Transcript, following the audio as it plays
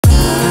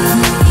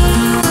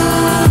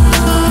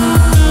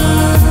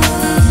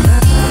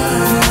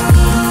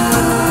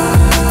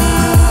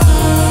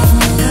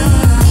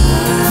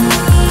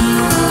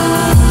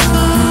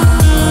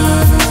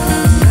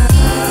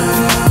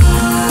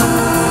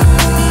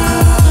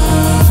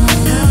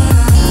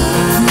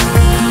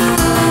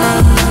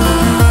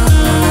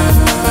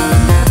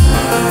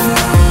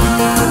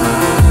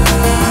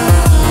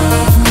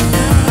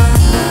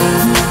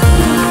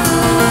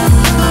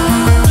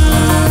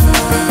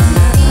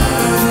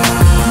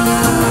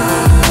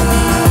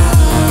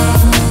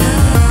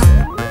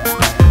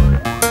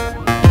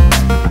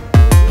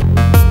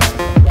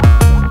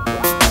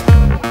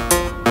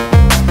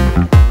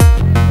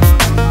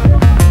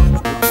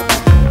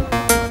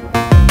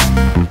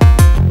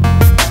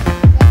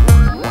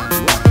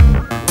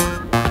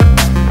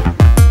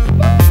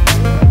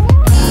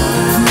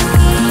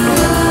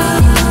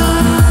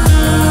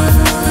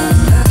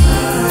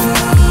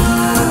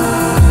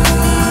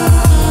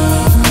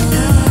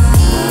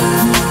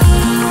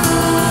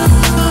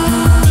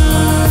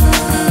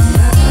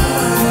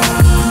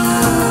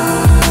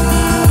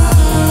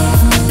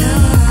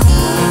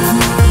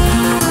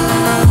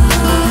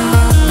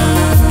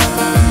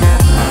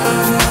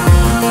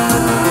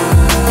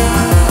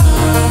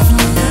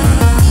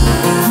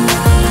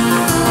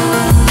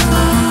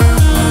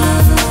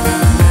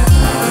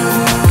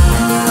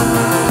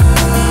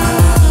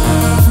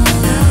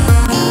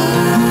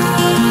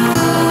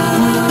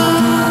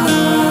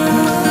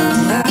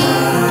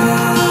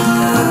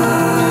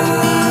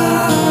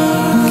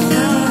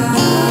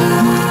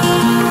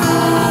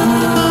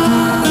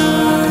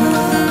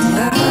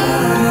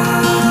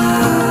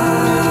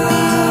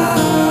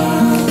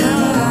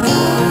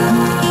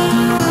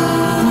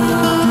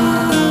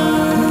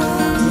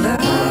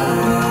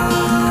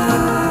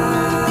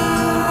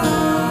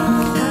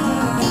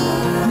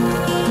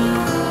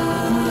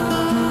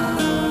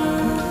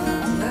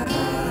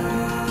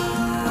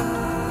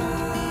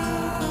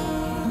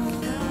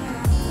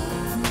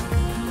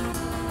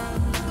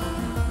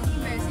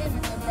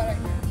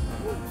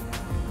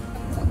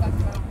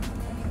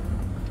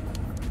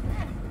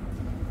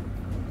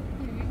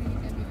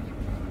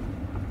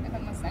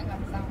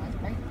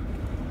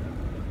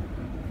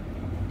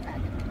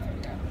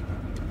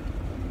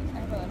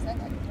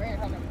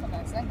here. Put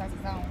my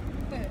sunglasses on.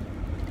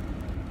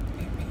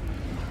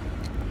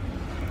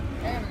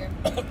 There we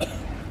go.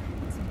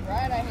 It's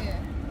bright out here.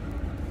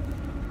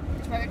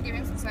 Try to give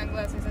him some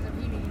sunglasses as if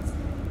he needs.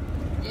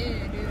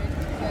 Yeah, dude.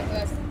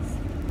 Sunglasses.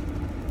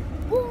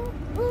 Woo,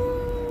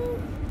 woo.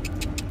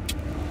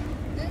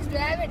 Just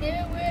driving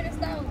everywhere to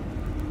stone.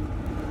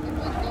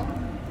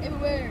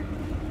 Everywhere.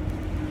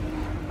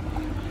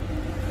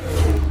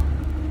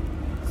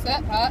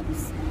 Sup,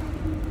 Pops?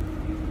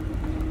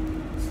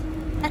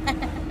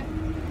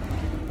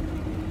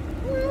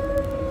 Woo!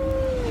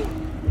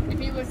 If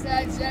he was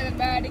driving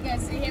by, they can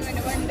see him in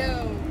the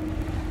window.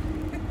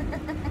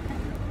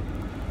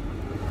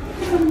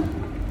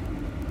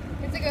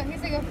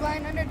 He's like a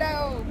flying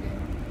underdog.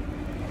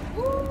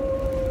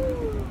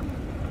 Woo!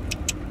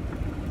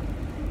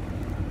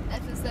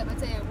 That's what's up. I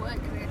tell you what,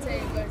 because I tell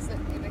you what's up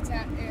every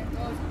time there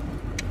goes.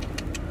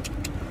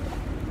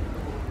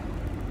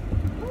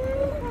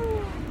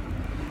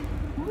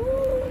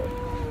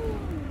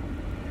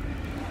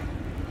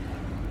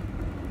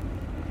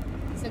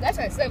 So that's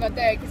what's up out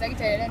there, because I can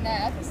tell you that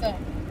now, that's what's up.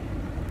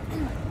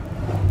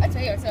 I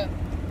tell you what's up.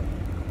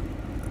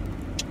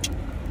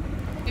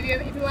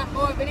 If you want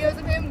more videos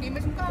of him, give me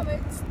some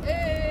comments.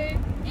 Hey.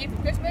 And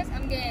for Christmas,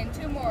 I'm getting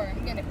 2 more.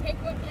 I'm getting a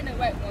pink one and a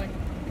white one.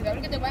 Because I'm going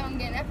to get the white one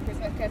again after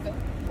Christmas, because the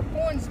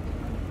horns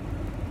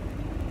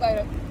light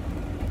up.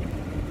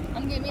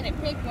 I'm getting me a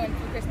pink one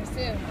for Christmas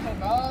too. I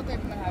have all 3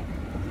 of them. I have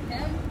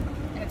him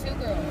and the 2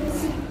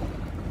 girls.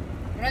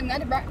 But not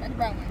the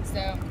brown one. So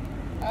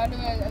I'll do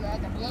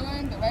the blue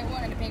one, the white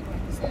one, and the pink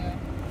one. So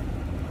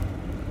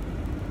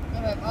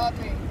I'll have all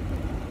 3.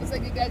 Looks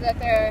like you guys out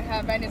there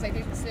have ideas like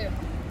these too.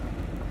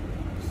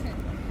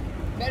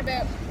 Better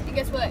bet. And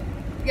guess what?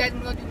 You guys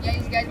want to go to?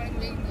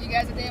 You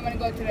guys today want to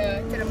go to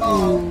the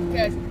mall,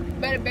 because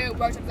Better Bet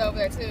workshops over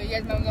there too. You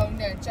guys want to go in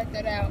there and check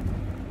that out.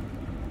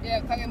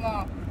 Yeah, Columbia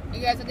Mall. You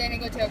guys today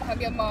need to go to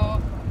Columbia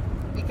Mall,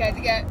 because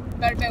you got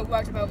Better Bet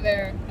workshop over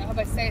there. I hope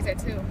it stays there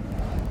too,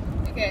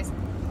 because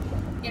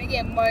you're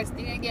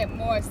gonna get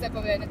more stuff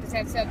over there, not the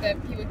same stuff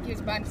that people keep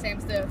buying the same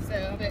stuff. So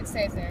I hope it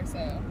stays there.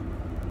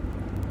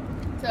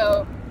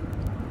 So.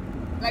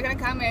 Like in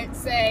the comments,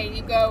 say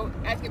you go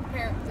ask your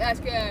parents,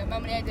 ask your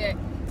mom and dad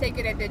to take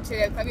you to the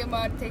Columbia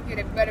Mall, take you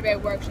to the Better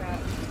Bet workshop.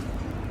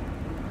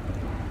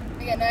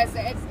 Again, it's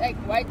like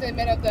right in the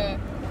middle of the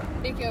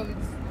big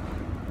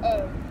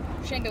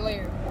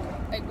chandelier,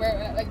 like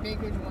where like big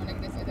huge one, like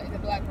this is the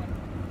black one.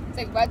 It's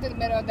like right in the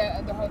middle of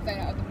the whole thing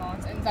of the mall,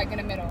 and it's like in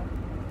the middle.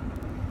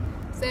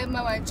 So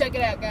mama, check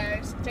it out,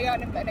 guys. Check out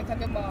the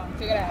Columbia Mall.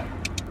 Check it out.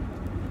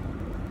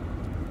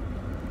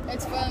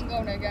 It's fun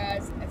going there,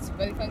 guys. It's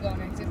really fun going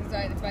there.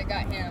 That's why I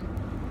got him.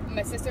 And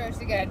my sister,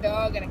 she got a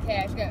dog and a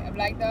cat. She got a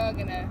black dog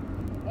and a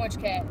orange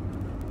cat.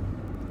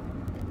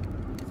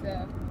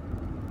 So,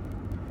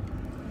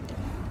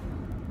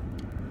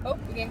 oh,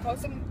 we're getting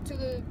close to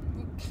the.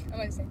 I'm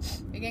gonna say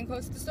we're getting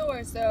close to the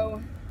store.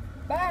 So,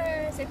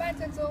 bye. Say bye,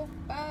 Tinsel.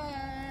 Bye.